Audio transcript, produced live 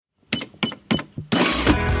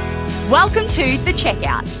Welcome to The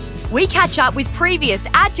Checkout. We catch up with previous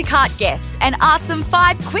Add to Cart guests and ask them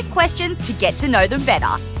 5 quick questions to get to know them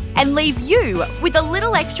better and leave you with a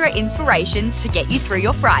little extra inspiration to get you through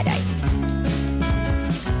your Friday.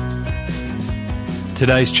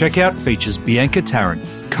 Today's checkout features Bianca Tarrant,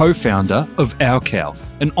 co-founder of Our Cow,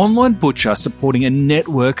 an online butcher supporting a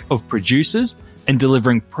network of producers and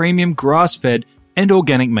delivering premium grass-fed and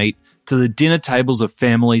organic meat to the dinner tables of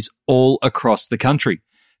families all across the country.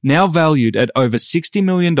 Now valued at over $60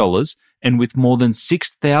 million and with more than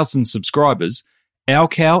 6,000 subscribers, Our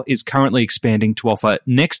Cow is currently expanding to offer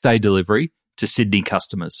next-day delivery to Sydney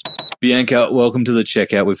customers. Bianca, welcome to The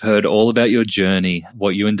Checkout. We've heard all about your journey,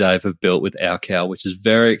 what you and Dave have built with Our Cow, which is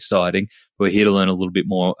very exciting. We're here to learn a little bit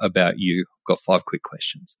more about you. I've got 5 quick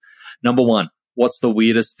questions. Number 1, what's the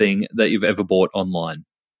weirdest thing that you've ever bought online?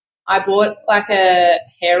 I bought like a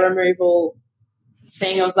hair removal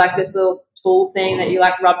thing. It was like this little tool thing that you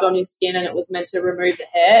like rubbed on your skin and it was meant to remove the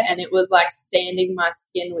hair, and it was like sanding my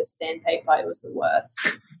skin with sandpaper. It was the worst.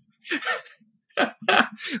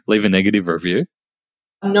 Leave a negative review.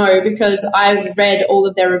 No, because I read all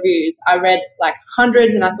of their reviews. I read like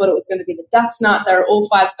hundreds and I thought it was going to be the Duck's Nuts. They were all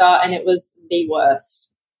 5-star and it was the worst.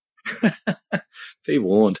 Be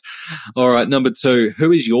warned. All right, number 2,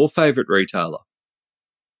 who is your favourite retailer?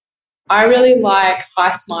 I really like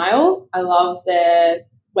High Smile. I love their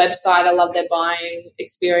website. I love their buying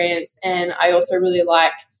experience. And I also really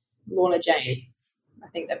like Lorna Jane. I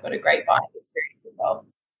think they've got a great buying experience as well.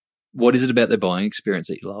 What is it about their buying experience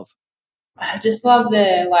that you love? I just love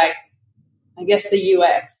their, I guess the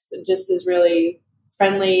UX. It just is really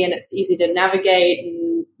friendly and it's easy to navigate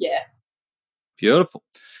and, yeah. Beautiful.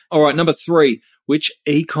 All right, number 3, which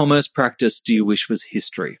e-commerce practice do you wish was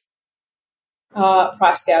history?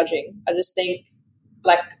 Price gouging. I just think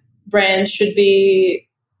brands should be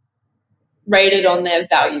rated on their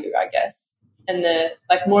value, I guess, and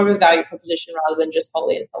more of a value proposition rather than just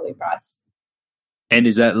wholly and solely price. And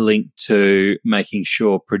is that linked to making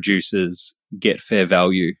sure producers get fair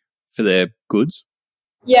value for their goods?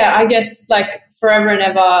 Yeah, I guess forever and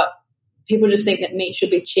ever, people just think that meat should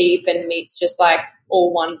be cheap and meat's just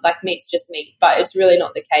all one, meat's just meat, but it's really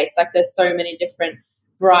not the case. There's so many different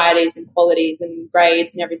varieties and qualities and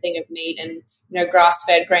grades and everything of meat, and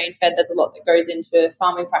grass-fed, grain-fed. There's a lot that goes into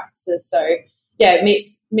farming practices. So yeah,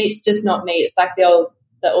 meat's just not meat. It's like the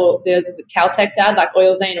Caltex ad,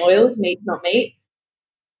 oils ain't oils, meat's not meat.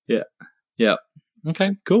 Yeah.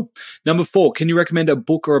 Okay, cool. Number 4, can you recommend a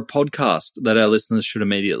book or a podcast that our listeners should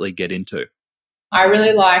immediately get into? I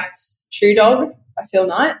really liked Shoe Dog by Phil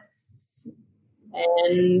Knight,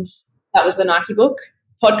 and that was the Nike book.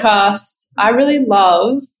 Podcast I really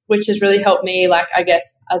love, which has really helped me, I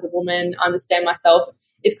guess, as a woman, understand myself,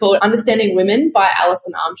 is called Understanding Women by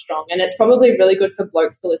Alison Armstrong. And it's probably really good for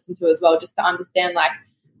blokes to listen to as well, just to understand,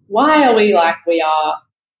 why are we like we are?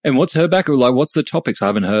 And what's her background? What's the topics? I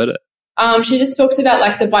haven't heard it. She just talks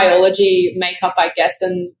about, the biology makeup, I guess,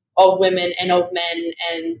 and of women and of men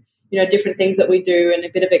and, different things that we do and a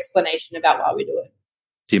bit of explanation about why we do it.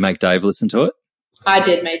 Do you make Dave listen to it? I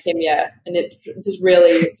did make him, yeah, and it just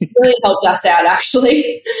really helped us out,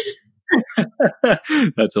 actually.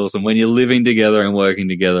 That's awesome. When you're living together and working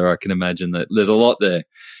together, I can imagine that there's a lot there.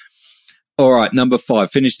 All right, number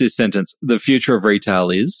 5, finish this sentence. The future of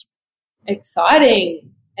retail is?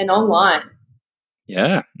 Exciting and online.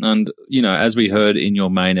 Yeah, and, as we heard in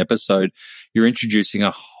your main episode, you're introducing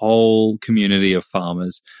a whole community of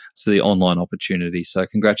farmers to the online opportunity. So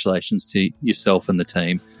congratulations to yourself and the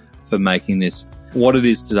team for making this what it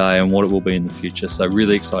is today and what it will be in the future. So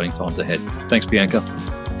really exciting times ahead. Thanks, Bianca.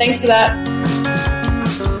 Thanks for that.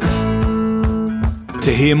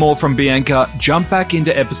 To hear more from Bianca, jump back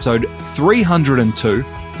into episode 302,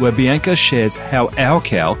 where Bianca shares how Our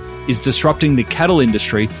Cow is disrupting the cattle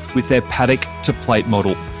industry with their paddock to plate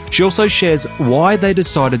model. She also shares why they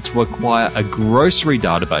decided to acquire a grocery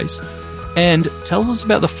database and tells us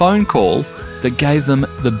about the phone call that gave them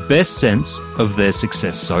the best sense of their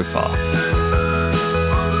success so far.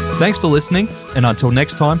 Thanks for listening, and until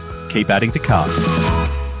next time, keep adding to cart.